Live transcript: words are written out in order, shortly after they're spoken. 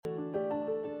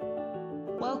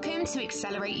Welcome to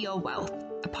Accelerate Your Wealth,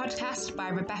 a podcast by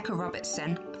Rebecca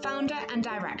Robertson, founder and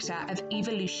director of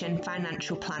Evolution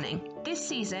Financial Planning. This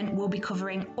season, we'll be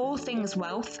covering all things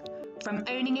wealth, from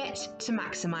owning it to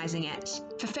maximising it.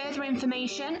 For further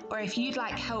information, or if you'd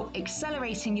like help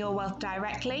accelerating your wealth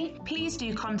directly, please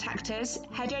do contact us.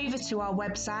 Head over to our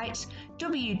website,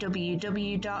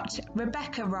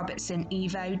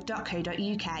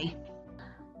 www.rebeccarobertsonevo.co.uk.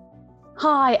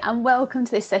 Hi, and welcome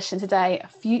to this session today,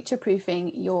 Future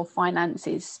Proofing Your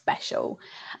Finances special.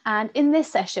 And in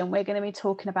this session, we're going to be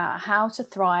talking about how to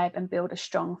thrive and build a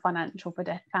strong financial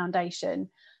foundation.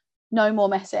 No more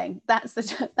messing. That's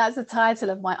the title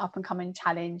of my up and coming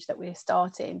challenge that we're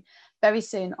starting very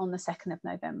soon on the 2nd of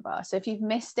November. So if you've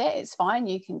missed it, it's fine.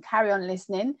 You can carry on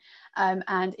listening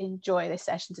and enjoy this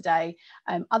session today.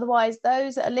 Otherwise,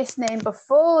 those that are listening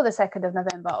before the 2nd of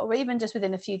November, or even just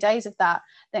within a few days of that,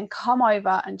 then come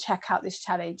over and check out this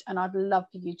challenge. And I'd love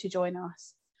for you to join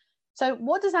us. So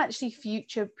what does actually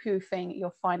future proofing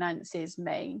your finances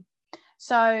mean?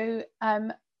 So,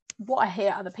 what I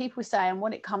hear other people say and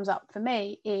what it comes up for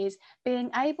me is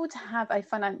being able to have a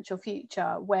financial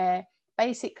future where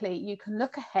basically you can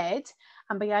look ahead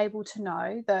and be able to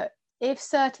know that if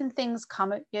certain things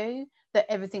come at you, that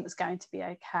everything's going to be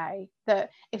okay.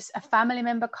 That if a family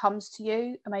member comes to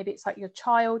you, and maybe it's like your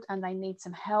child and they need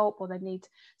some help or they need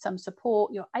some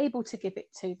support, you're able to give it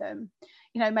to them.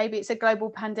 You know, maybe it's a global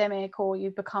pandemic or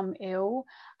you've become ill,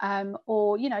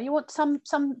 or, you know, you want some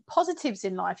positives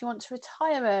in life. You want to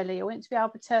retire early, or want to be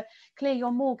able to clear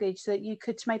your mortgage so that you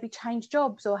could maybe change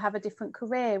jobs or have a different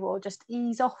career, or just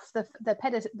ease off the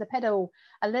pedal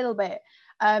a little bit.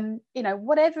 You know,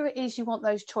 whatever it is you want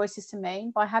those choices to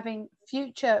mean, by having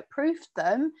future proofed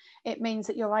them, it means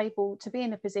that you're able to be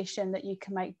in a position that you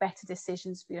can make better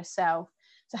decisions for yourself.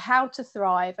 So how to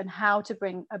thrive and how to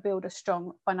build a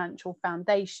strong financial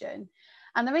foundation.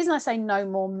 And the reason I say no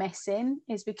more messing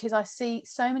is because I see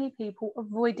so many people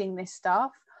avoiding this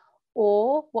stuff,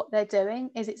 or what they're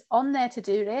doing is it's on their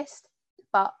to-do list,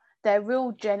 but their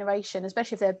real generation,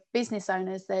 especially if they're business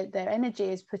owners, their energy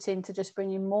is put into just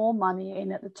bringing more money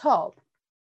in at the top.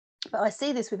 But I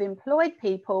see this with employed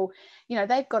people. You know,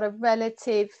 they've got a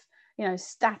relative,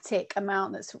 static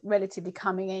amount that's relatively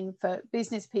coming in. For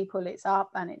business people, it's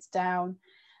up and it's down.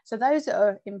 So those that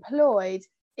are employed,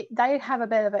 they have a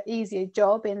bit of an easier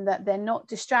job in that they're not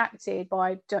distracted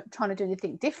by trying to do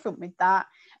anything different with that.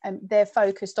 And they're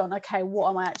focused on, okay, what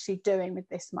am I actually doing with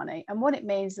this money? And what it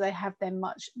means is they have their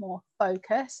much more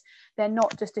focus. They're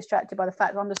not just distracted by the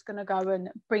fact that I'm just going to go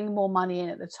and bring more money in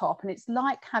at the top. And it's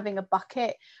like having a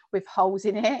bucket with holes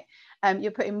in it. You're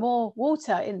putting more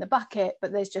water in the bucket,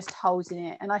 but there's just holes in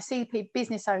it. And I see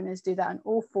business owners do that an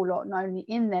awful lot, not only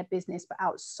in their business, but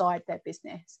outside their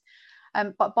business.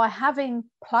 But by having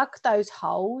plugged those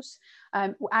holes,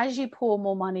 as you pour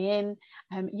more money in,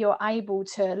 you're able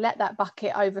to let that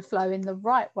bucket overflow in the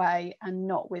right way and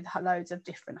not with loads of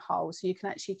different holes. So you can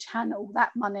actually channel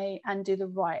that money and do the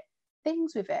right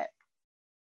things with it.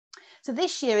 So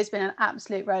this year has been an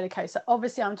absolute roller coaster.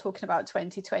 Obviously, I'm talking about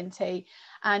 2020,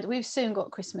 and we've soon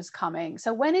got Christmas coming.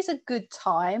 So when is a good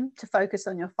time to focus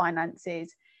on your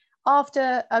finances?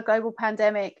 After a global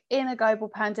pandemic, in a global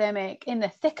pandemic, in the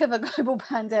thick of a global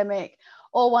pandemic,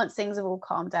 or once things have all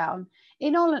calmed down?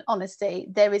 In all honesty,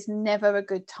 there is never a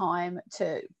good time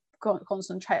to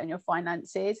concentrate on your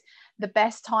finances. The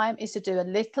best time is to do a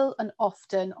little and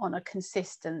often on a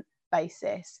consistent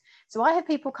basis. So I have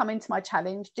people come into my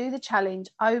challenge, do the challenge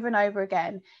over and over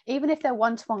again. Even if they're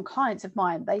one-to-one clients of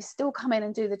mine, they still come in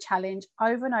and do the challenge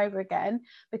over and over again,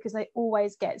 because they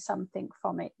always get something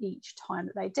from it each time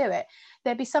that they do it.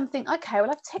 There'd be something, okay,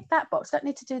 well, I've ticked that box, don't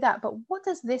need to do that, but what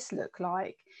does this look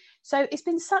like? So it's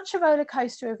been such a roller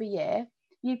coaster of a year.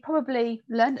 You probably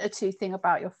learned a thing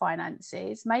about your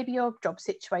finances. Maybe your job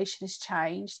situation has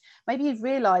changed. Maybe you've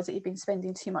realised that you've been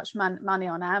spending too much money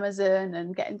on Amazon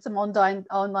and getting some online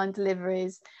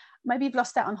deliveries. Maybe you've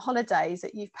lost out on holidays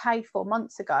that you've paid for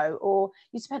months ago, or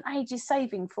you spent ages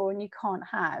saving for and you can't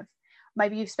have.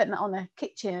 Maybe you've spent that on a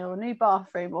kitchen or a new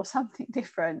bathroom or something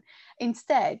different.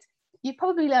 Instead, you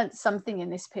probably learned something in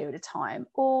this period of time,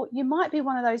 or you might be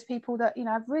one of those people that,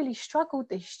 have really struggled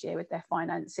this year with their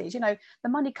finances. The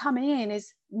money coming in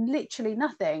is literally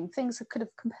nothing. Things could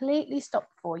have completely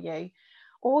stopped for you.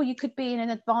 Or you could be in an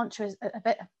adventurous, is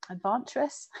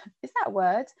that a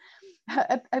word?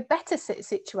 A better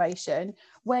situation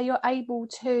where you're able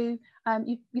to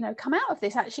come out of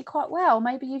this actually quite well.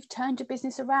 Maybe you've turned your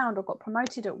business around or got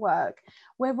promoted at work.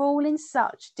 We're all in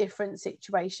such different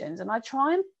situations, and I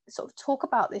try and sort of talk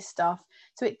about this stuff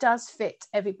so it does fit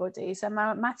everybody. So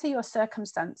no matter your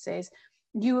circumstances,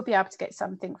 you will be able to get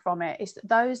something from it. It's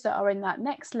those that are in that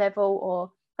next level,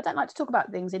 or I don't like to talk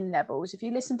about things in levels. If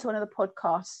you listen to one of the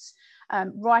podcasts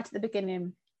right at the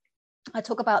beginning, I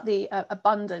talk about the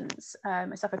abundance.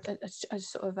 It's like a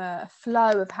sort of a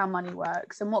flow of how money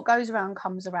works, and what goes around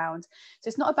comes around. So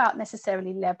it's not about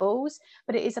necessarily levels,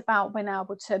 but it is about being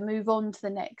able to move on to the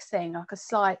next thing, like a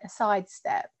side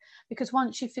step. Because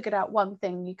once you've figured out one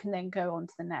thing, you can then go on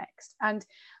to the next. And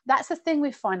that's the thing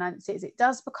with finances. It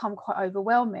does become quite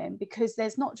overwhelming because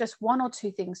there's not just one or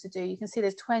two things to do. You can see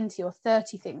there's 20 or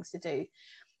 30 things to do.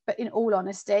 But in all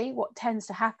honesty, what tends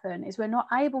to happen is we're not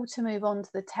able to move on to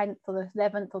the 10th or the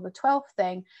 11th or the 12th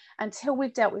thing until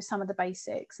we've dealt with some of the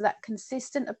basics. So that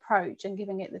consistent approach and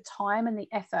giving it the time and the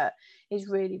effort is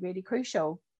really, really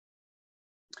crucial.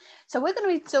 So we're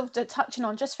going to be sort of touching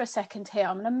on, just for a second here,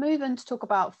 I'm going to move on to talk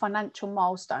about financial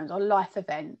milestones or life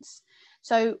events.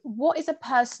 So what is a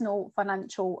personal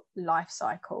financial life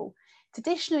cycle?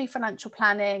 Traditionally, financial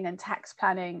planning and tax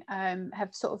planning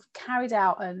have sort of carried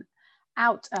out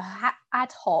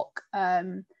ad hoc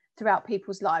throughout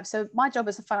people's lives. So my job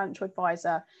as a financial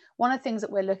advisor, one of the things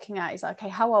that we're looking at is, okay,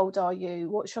 how old are you?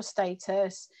 What's your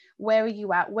status? Where are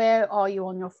you at? Where are you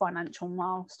on your financial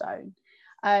milestone?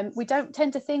 We don't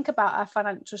tend to think about our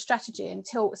financial strategy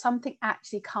until something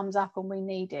actually comes up and we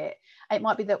need it. It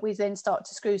might be that we then start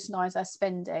to scrutinise our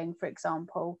spending, for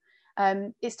example.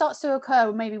 It starts to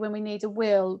occur maybe when we need a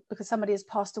will because somebody has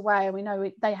passed away and we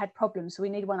know they had problems, so we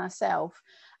need one ourselves,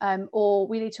 or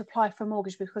we need to apply for a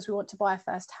mortgage because we want to buy a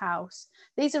first house.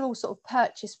 These are all sort of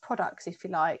purchase products, if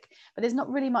you like, but there's not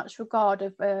really much regard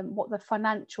of what the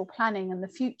financial planning and the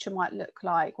future might look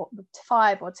like, what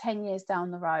 5 or 10 years down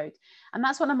the road. And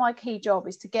that's one of my key jobs,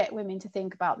 is to get women to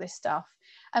think about this stuff.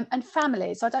 And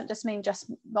families, I don't just mean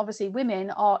just, obviously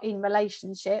women are in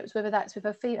relationships, whether that's with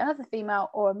another female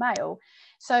or a male.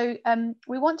 So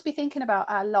we want to be thinking about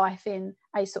our life in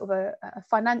a sort of a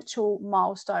financial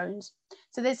milestones.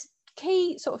 So there's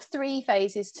key sort of 3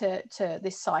 phases to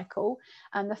this cycle.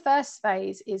 And the first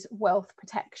phase is wealth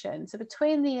protection. So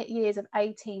between the years of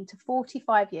 18 to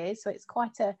 45 years, so it's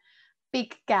quite a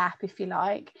big gap, if you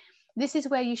like. This is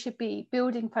where you should be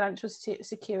building financial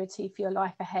security for your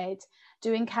life ahead,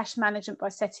 doing cash management by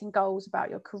setting goals about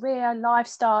your career,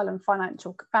 lifestyle, and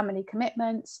financial family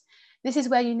commitments. This is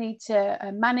where you need to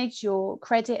manage your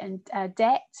credit and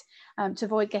debt to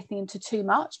avoid getting into too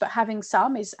much, but having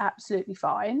some is absolutely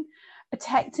fine.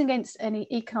 Protecting against any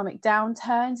economic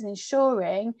downturns and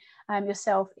ensuring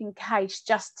yourself in case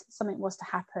just something was to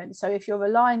happen. So if you're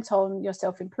reliant on, you're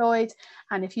self-employed,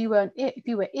 and if you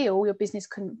were ill, your business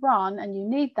couldn't run, and you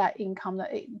need that income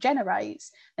that it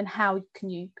generates, then how can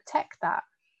you protect that?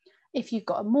 If you've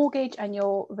got a mortgage and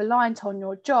you're reliant on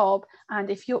your job, and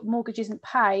if your mortgage isn't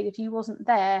paid, if you wasn't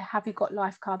there, have you got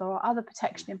life cover or other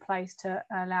protection in place to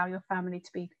allow your family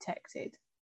to be protected?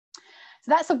 So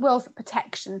that's a wealth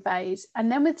protection phase.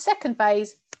 And then with the second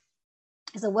phase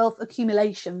is a wealth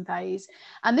accumulation phase.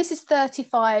 And this is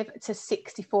 35 to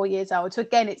 64 years old. So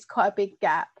again, it's quite a big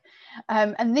gap.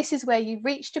 And this is where you've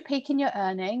reached your peak in your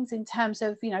earnings in terms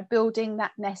of, building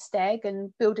that nest egg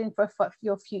and building for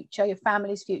your future, your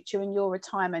family's future and your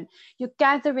retirement. You're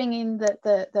gathering in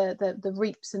the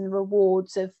reaps and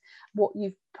rewards of what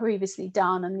you've previously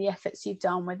done and the efforts you've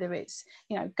done, whether it's,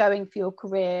 going for your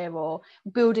career or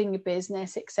building your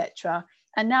business, etc.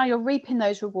 And now you're reaping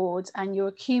those rewards and you're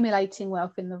accumulating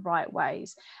wealth in the right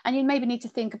ways. And you maybe need to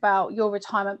think about your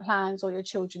retirement plans or your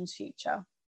children's future.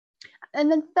 And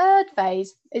then third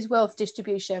phase is wealth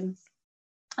distribution.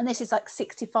 And this is like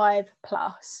 65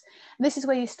 plus. And this is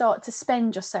where you start to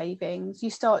spend your savings. You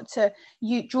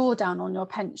draw down on your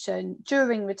pension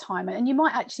during retirement. And you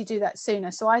might actually do that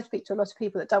sooner. So I speak to a lot of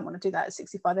people that don't want to do that at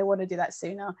 65. They want to do that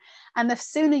sooner. And the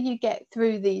sooner you get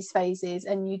through these phases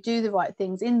and you do the right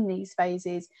things in these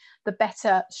phases, the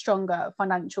better, stronger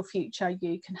financial future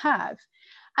you can have.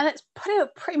 And it's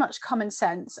pretty much common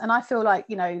sense. And I feel like,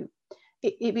 how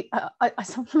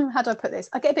do I put this?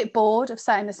 I get a bit bored of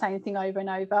saying the same thing over and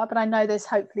over, but I know there's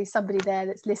hopefully somebody there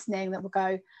that's listening that will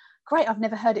go, great, I've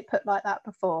never heard it put like that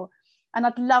before. And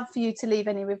I'd love for you to leave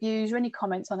any reviews or any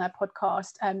comments on our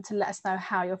podcast to let us know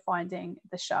how you're finding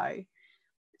the show.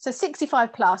 So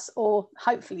 65 plus, or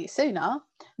hopefully sooner,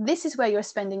 this is where you're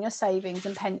spending your savings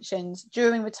and pensions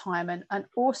during retirement, and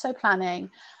also planning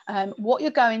what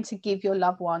you're going to give your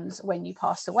loved ones when you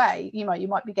pass away. You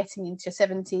might be getting into your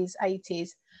 70s,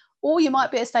 80s, or you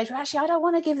might be at a stage where actually I don't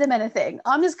want to give them anything.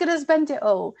 I'm just going to spend it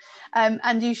all,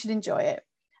 and you should enjoy it.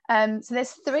 So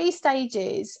there's 3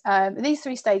 stages. These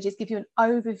 3 stages give you an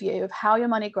overview of how your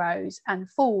money grows and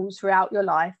falls throughout your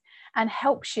life, and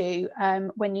helps you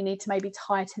when you need to maybe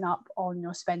tighten up on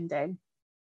your spending.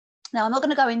 Now, I'm not going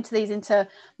to go into these into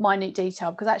minute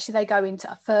detail because actually they go into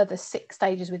a further 6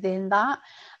 stages within that.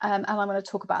 And I'm going to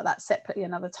talk about that separately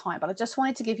another time. But I just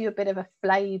wanted to give you a bit of a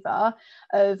flavour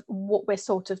of what we're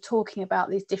sort of talking about,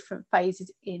 these different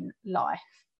phases in life.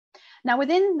 Now,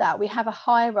 within that, we have a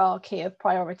hierarchy of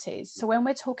priorities. So when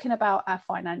we're talking about our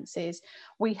finances,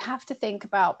 we have to think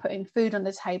about putting food on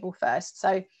the table first.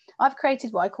 So I've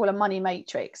created what I call a money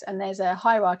matrix, and there's a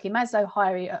hierarchy, Maslow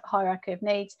hierarchy of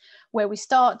needs, where we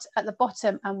start at the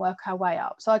bottom and work our way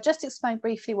up. So I'll just explain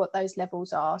briefly what those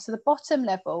levels are. So the bottom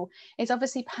level is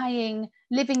obviously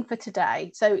living for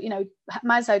today. So, you know,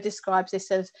 Maslow describes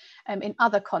this as in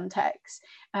other contexts,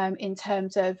 in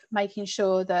terms of making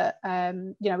sure that,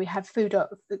 you know, we have food,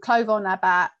 clothes on our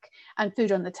back and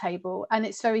food on the table. And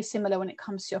it's very similar when it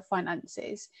comes to your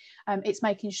finances. It's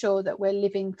making sure that we're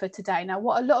living for today. Now,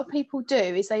 what a lot of people do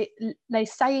is they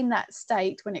stay in that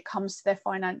state when it comes to their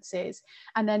finances,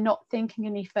 and they're not thinking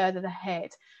any further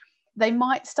ahead. They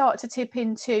might start to tip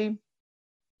into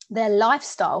their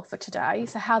lifestyle for today,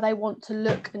 so how they want to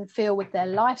look and feel with their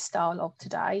lifestyle of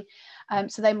today.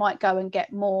 So they might go and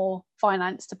get more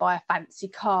finance to buy a fancy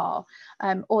car,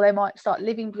 or they might start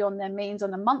living beyond their means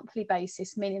on a monthly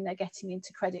basis, meaning they're getting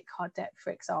into credit card debt,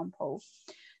 for example.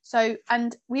 So,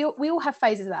 and we all have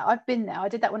phases of that. I've been there. I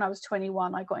did that when I was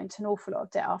 21. I got into an awful lot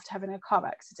of debt after having a car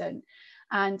accident,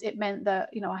 and it meant that,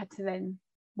 you know, I had to then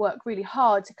work really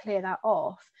hard to clear that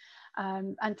off.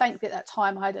 And thankfully at that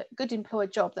time I had a good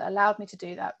employed job that allowed me to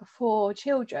do that before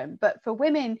children. But for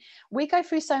women, we go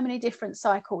through so many different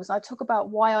cycles. I talk about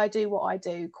why I do what I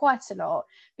do quite a lot,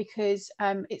 because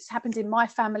it's happened in my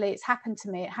family, it's happened to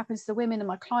me, it happens to the women and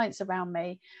my clients around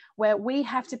me, where we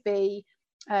have to be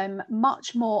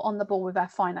much more on the ball with our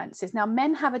finances. Now,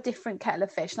 men have a different kettle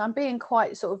of fish, and I'm being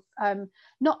quite sort of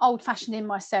not old-fashioned in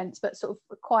my sense, but sort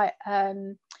of quite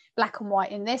black and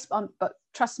white in this, but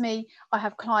trust me, I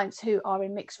have clients who are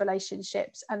in mixed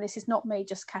relationships, and this is not me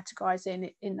just categorizing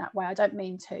it in that way. I don't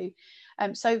mean to.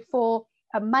 So for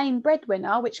a main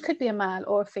breadwinner, which could be a male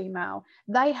or a female,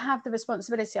 they have the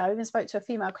responsibility. I even spoke to a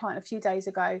female client a few days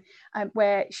ago,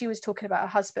 where she was talking about her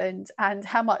husband and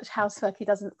how much housework he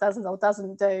doesn't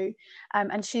do,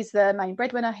 and she's the main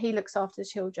breadwinner. He looks after the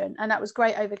children, and that was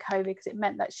great over COVID because it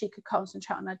meant that she could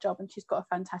concentrate on her job, and she's got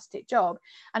a fantastic job.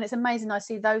 And it's amazing, I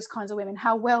see those kinds of women,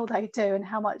 how well they do and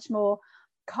how much more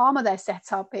calmer their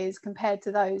setup is compared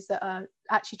to those that are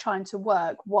actually trying to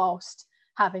work whilst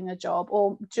having a job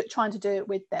or trying to do it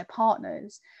with their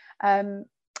partners.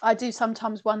 I do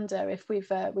sometimes wonder if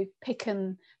we've picked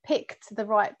the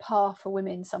right path for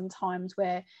women sometimes,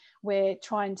 where we're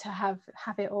trying to have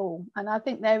it all. And I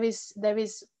think there is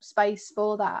space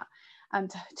for that,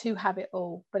 and to have it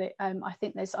all. But I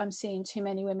think I'm seeing too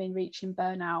many women reaching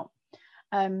burnout,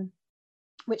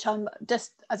 which I'm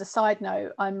just, as a side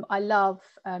note, I love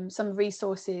some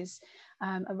resources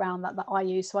around that I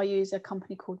use. So I use a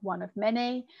company called One of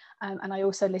Many, and I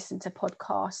also listen to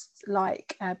podcasts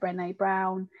like Brené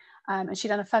Brown, and she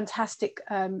done a fantastic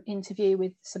interview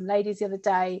with some ladies the other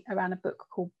day around a book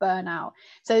called Burnout.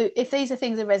 So if these are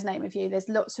things that resonate with you, there's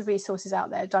lots of resources out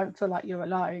there. Don't feel like you're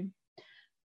alone.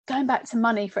 Going back to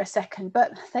money for a second,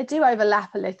 but they do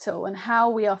overlap a little, and how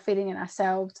we are feeling in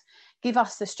ourselves give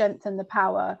us the strength and the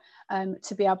power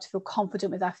to be able to feel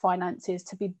confident with our finances,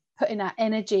 to be putting our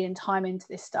energy and time into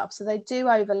this stuff. So they do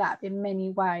overlap in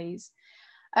many ways.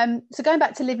 So going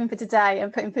back to living for today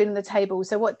and putting food on the table.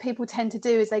 So what people tend to do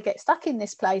is they get stuck in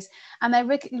this place, and they're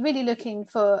really looking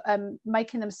for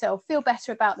making themselves feel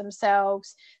better about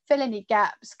themselves, fill any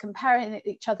gaps, comparing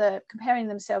each other, comparing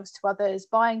themselves to others,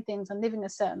 buying things and living a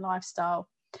certain lifestyle.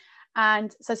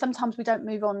 And so sometimes we don't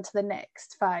move on to the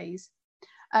next phase.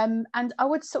 And I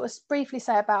would sort of briefly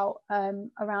say about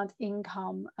around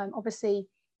income. Obviously,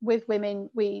 with women,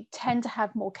 we tend to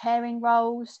have more caring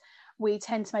roles. We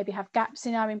tend to maybe have gaps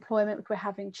in our employment if we're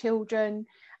having children.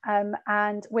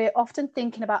 And we're often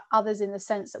thinking about others in the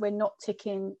sense that we're not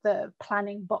ticking the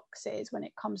planning boxes when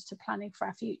it comes to planning for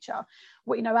our future.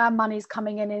 Well, you know, our money's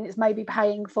coming in and it's maybe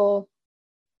paying for,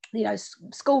 you know,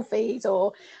 school fees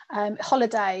or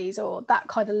holidays or that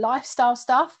kind of lifestyle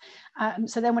stuff.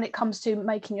 So then when it comes to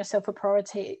making yourself a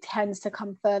priority, it tends to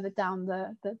come further down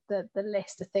the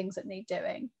list of things that need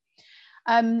doing.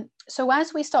 So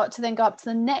as we start to then go up to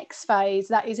the next phase,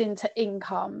 that is into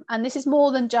income. And this is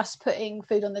more than just putting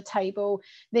food on the table.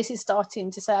 This is starting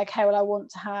to say, okay, well, I want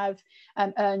to have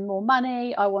earn more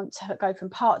money. I want to go from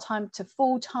part-time to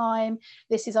full-time.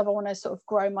 This is, I want to sort of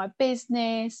grow my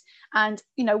business. And,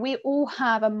 you know, we all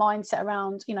have a mindset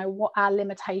around, you know, what our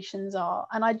limitations are.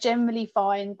 And I generally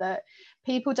find that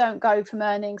people don't go from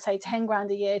earning, say, 10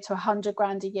 grand a year to 100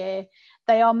 grand a year.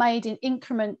 they are made in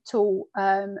incremental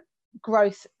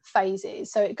growth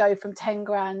phases. So it go from 10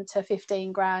 grand to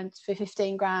 15 grand, for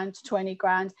 15 grand to 20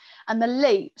 grand. And the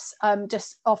leaps,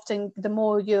 just often the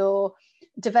more you're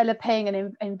developing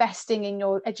and investing in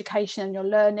your education and your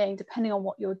learning, depending on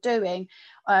what you're doing,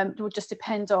 it will just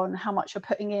depend on how much you're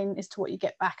putting in as to what you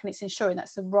get back, and it's ensuring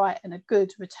that's the right and a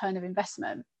good return of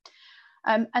investment.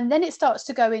 And then it starts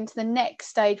to go into the next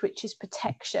stage, which is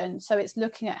protection. So it's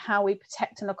looking at how we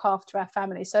protect and look after our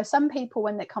family. So some people,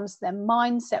 when it comes to their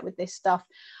mindset with this stuff,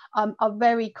 are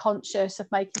very conscious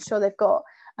of making sure they've got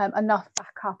enough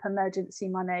backup emergency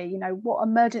money. You know, what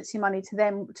emergency money to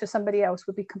them, to somebody else,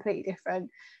 would be completely different.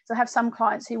 So I have some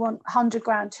clients who want 100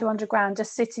 grand, 200 grand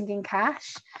just sitting in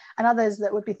cash, and others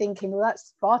that would be thinking, well,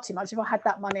 that's far too much. If I had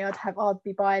that money, I'd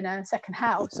be buying a second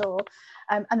house, or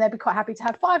and they'd be quite happy to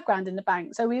have 5 grand in the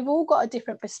bank. So we've all got a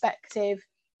different perspective.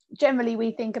 Generally,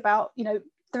 we think about,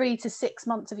 3 to 6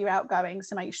 months of your outgoings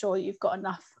to make sure you've got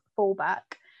enough fallback.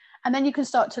 And then you can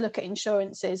start to look at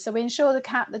insurances. So we insure the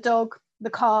cat, the dog, the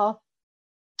car,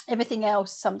 everything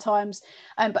else sometimes,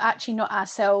 but actually not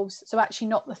ourselves. So actually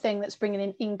not the thing that's bringing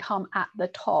in income at the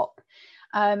top.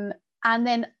 And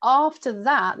then after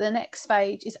that, the next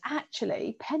stage is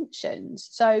actually pensions.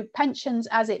 So pensions,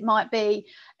 as it might be,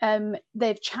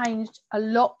 they've changed a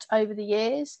lot over the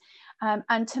years.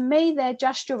 And to me, they're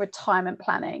just your retirement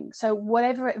planning. So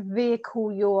whatever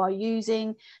vehicle you are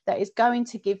using that is going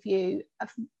to give you a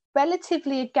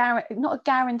relatively not a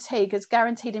guarantee, because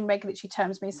guaranteed in regulatory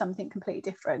terms means something completely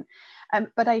different,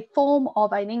 but a form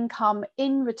of an income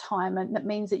in retirement that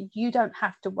means that you don't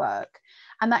have to work.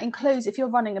 And that includes, if you're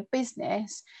running a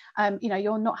business,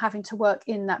 you're not having to work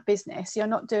in that business. You're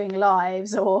not doing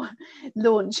lives or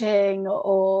launching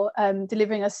or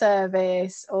delivering a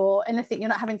service or anything. You're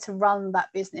not having to run that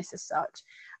business as such.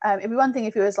 It'd be one thing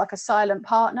if it was like a silent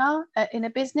partner in a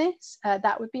business,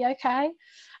 that would be okay.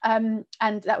 And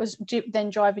that was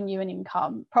then driving you an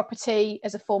income. Property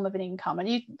as a form of an income,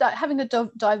 and having a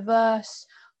diverse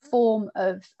form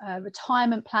of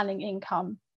retirement planning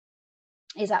income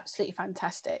is absolutely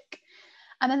fantastic.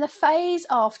 And then the phase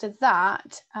after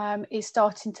that is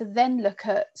starting to then look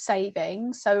at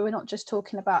savings. So we're not just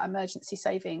talking about emergency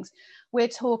savings, we're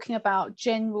talking about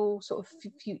general sort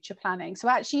of future planning. So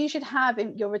actually you should have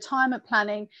your retirement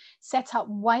planning set up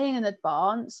way in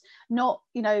advance, not,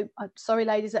 sorry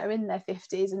ladies that are in their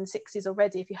 50s and 60s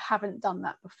already, if you haven't done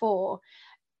that before,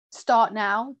 start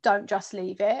now, don't just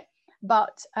leave it.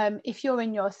 But if you're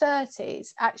in your 30s,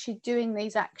 actually doing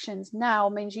these actions now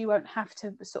means you won't have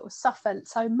to sort of suffer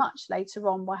so much later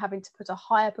on by having to put a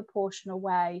higher proportion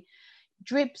away,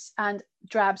 dribs and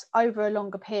drabs over a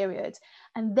longer period.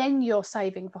 And then you're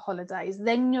saving for holidays,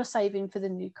 then you're saving for the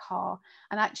new car,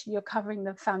 and actually you're covering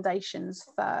the foundations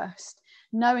first.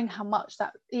 Knowing how much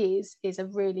that is a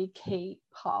really key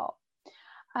part.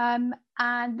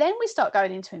 And then we start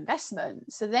going into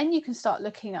investment. So then you can start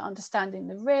looking at understanding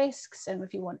the risks, and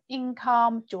if you want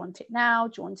income, do you want it now,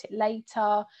 do you want it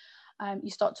later? You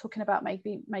start talking about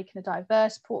maybe making a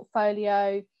diverse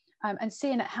portfolio, and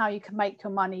seeing at how you can make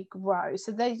your money grow.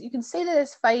 So you can see that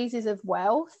there's phases of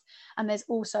wealth, and there's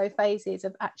also phases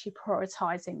of actually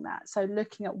prioritizing that. So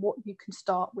looking at what you can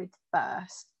start with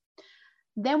first.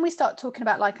 Then we start talking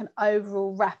about like an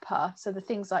overall wrapper. So the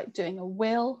things like doing a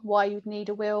will, why you'd need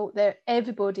a will.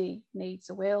 Everybody needs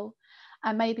a will.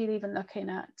 And maybe even looking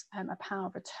at a power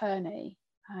of attorney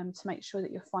to make sure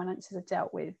that your finances are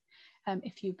dealt with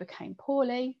if you became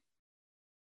poorly.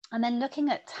 And then looking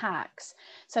at tax.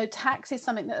 So tax is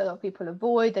something that a lot of people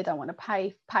avoid. They don't want to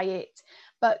pay it.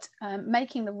 But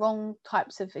making the wrong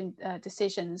types of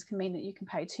decisions can mean that you can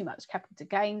pay too much capital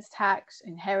gains tax,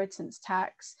 inheritance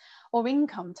tax, or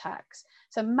income tax.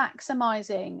 So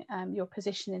maximising your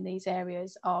position in these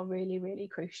areas are really, really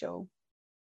crucial.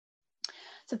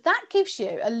 So that gives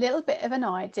you a little bit of an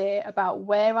idea about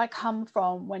where I come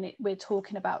from when we're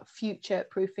talking about future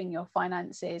proofing your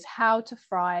finances, how to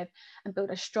thrive and build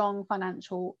a strong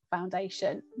financial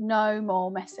foundation. No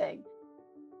more messing.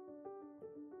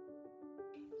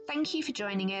 Thank you for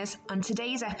joining us on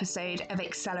today's episode of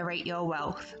Accelerate Your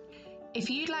Wealth. If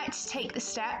you'd like to take the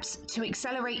steps to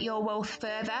accelerate your wealth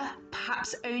further,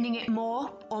 perhaps owning it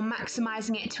more or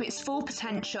maximising it to its full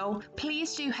potential,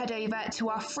 please do head over to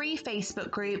our free Facebook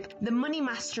group, the Money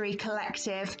Mastery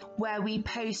Collective, where we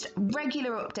post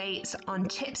regular updates on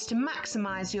tips to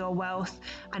maximise your wealth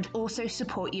and also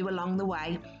support you along the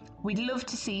way. We'd love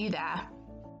to see you there.